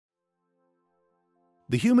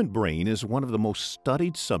The human brain is one of the most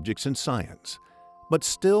studied subjects in science, but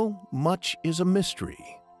still much is a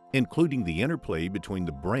mystery, including the interplay between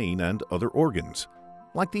the brain and other organs,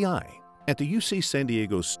 like the eye. At the UC San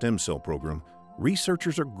Diego Stem Cell Program,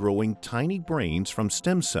 researchers are growing tiny brains from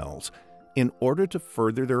stem cells in order to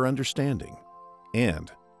further their understanding.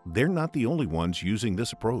 And they're not the only ones using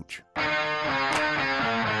this approach.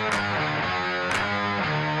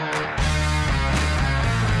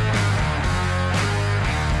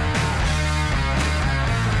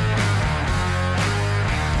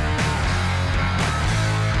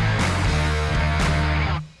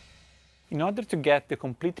 In order to get the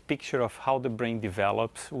complete picture of how the brain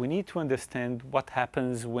develops, we need to understand what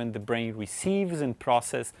happens when the brain receives and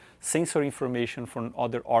processes sensory information from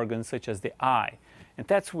other organs such as the eye. And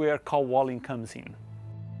that's where Karl Wahlin comes in.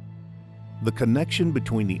 The connection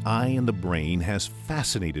between the eye and the brain has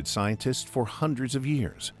fascinated scientists for hundreds of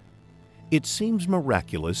years. It seems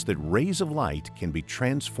miraculous that rays of light can be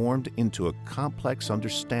transformed into a complex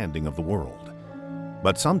understanding of the world.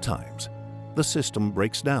 But sometimes the system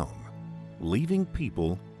breaks down, leaving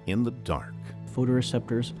people in the dark.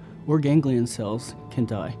 Photoreceptors or ganglion cells can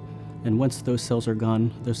die. And once those cells are gone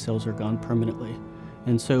permanently.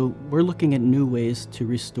 And so we're looking at new ways to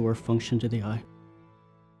restore function to the eye.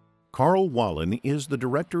 Karl Wahlin is the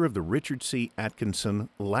director of the Richard C. Atkinson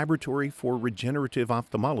Laboratory for Regenerative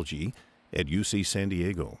Ophthalmology at UC San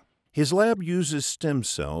Diego. His lab uses stem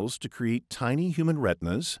cells to create tiny human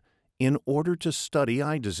retinas in order to study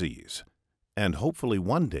eye disease and hopefully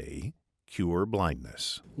one day cure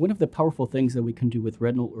blindness. One of the powerful things that we can do with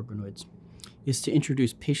retinal organoids is to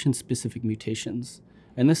introduce patient-specific mutations.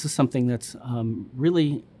 And this is something that's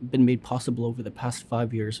really been made possible over the past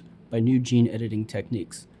 5 years by new gene editing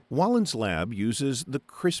techniques. Wahlin's lab uses the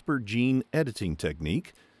CRISPR gene editing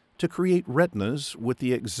technique to create retinas with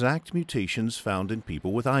the exact mutations found in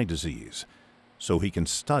people with eye disease, so he can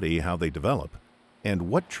study how they develop and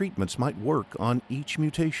what treatments might work on each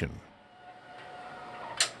mutation.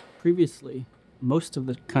 Previously, most of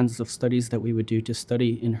the kinds of studies that we would do to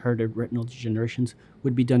study inherited retinal degenerations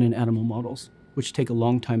would be done in animal models, which take a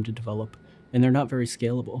long time to develop, and they're not very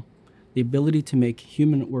scalable. The ability to make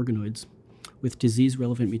human organoids with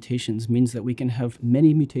disease-relevant mutations means that we can have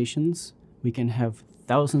many mutations, we can have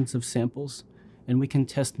thousands of samples, and we can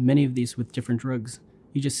test many of these with different drugs.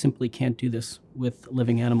 You just simply can't do this with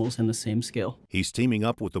living animals in the same scale. He's teaming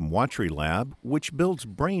up with the Muotri lab, which builds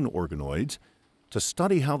brain organoids, to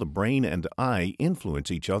study how the brain and eye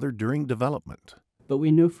influence each other during development. But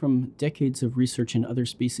we know from decades of research in other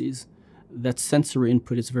species that sensory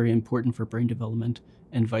input is very important for brain development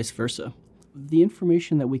and vice versa. The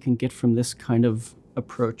information that we can get from this kind of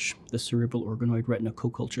approach, the cerebral organoid retina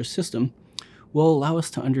co-culture system, will allow us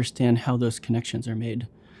to understand how those connections are made.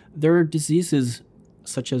 There are diseases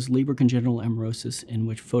such as Leber congenital amaurosis in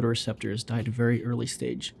which photoreceptors die at a very early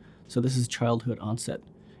stage. So this is childhood onset.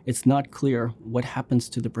 It's not clear what happens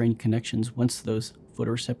to the brain connections once those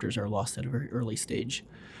photoreceptors are lost at a very early stage.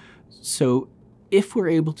 So if we're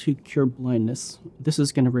able to cure blindness, this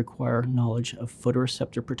is going to require knowledge of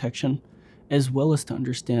photoreceptor protection, as well as to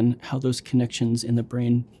understand how those connections in the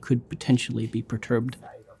brain could potentially be perturbed.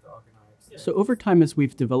 So over time, as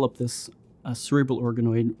we've developed this cerebral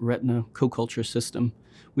organoid retina co-culture system,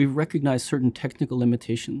 we've recognized certain technical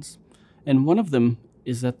limitations. And one of them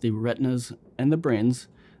is that the retinas and the brains,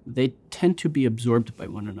 they tend to be absorbed by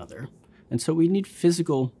one another. And so we need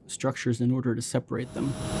physical structures in order to separate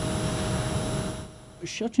them.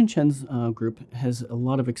 Xiaoqun Chen's group has a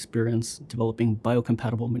lot of experience developing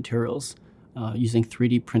biocompatible materials using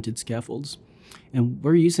 3D printed scaffolds. And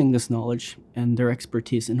we're using this knowledge and their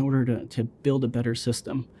expertise in order to build a better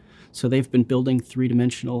system. So they've been building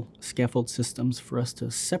three-dimensional scaffold systems for us to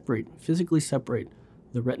physically separate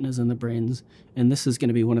the retinas and the brains. And this is going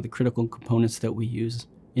to be one of the critical components that we use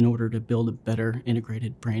in order to build a better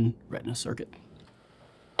integrated brain-retina circuit.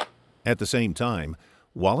 At the same time,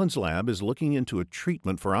 Wahlin's lab is looking into a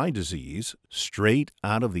treatment for eye disease straight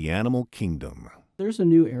out of the animal kingdom. There's a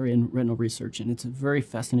new area in retinal research, and it's a very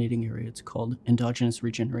fascinating area. It's called endogenous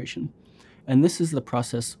regeneration. And this is the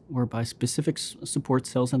process whereby specific support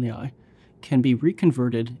cells in the eye can be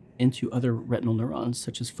reconverted into other retinal neurons,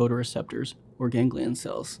 such as photoreceptors or ganglion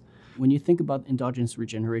cells. When you think about endogenous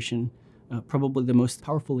regeneration, probably the most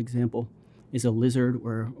powerful example is a lizard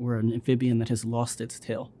or an amphibian that has lost its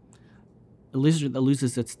tail. A lizard that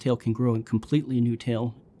loses its tail can grow a completely new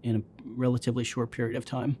tail in a relatively short period of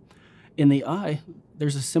time. In the eye,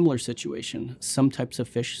 there's a similar situation. Some types of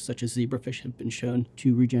fish, such as zebrafish, have been shown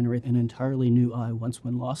to regenerate an entirely new eye once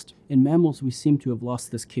when lost. In mammals, we seem to have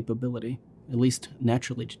lost this capability. at least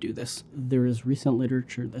naturally, to do this. There is recent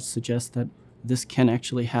literature that suggests that this can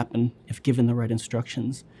actually happen if given the right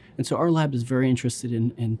instructions. And so our lab is very interested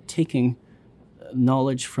in taking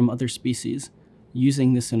knowledge from other species,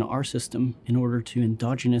 using this in our system in order to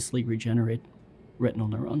endogenously regenerate retinal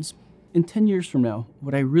neurons. In 10 years from now,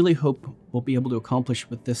 what I really hope we'll be able to accomplish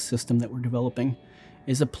with this system that we're developing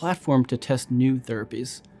is a platform to test new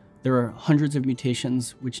therapies. There are hundreds of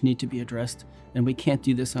mutations which need to be addressed, and we can't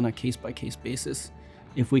do this on a case-by-case basis.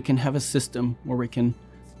 If we can have a system where we can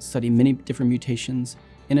study many different mutations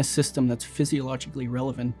in a system that's physiologically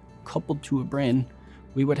relevant, coupled to a brain,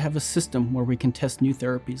 we would have a system where we can test new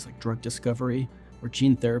therapies like drug discovery or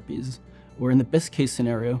gene therapies, or in the best case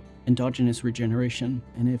scenario, endogenous regeneration.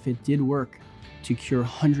 And if it did work to cure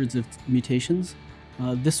hundreds of mutations,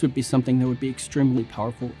 this would be something that would be extremely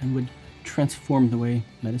powerful and would transform the way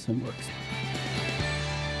medicine works.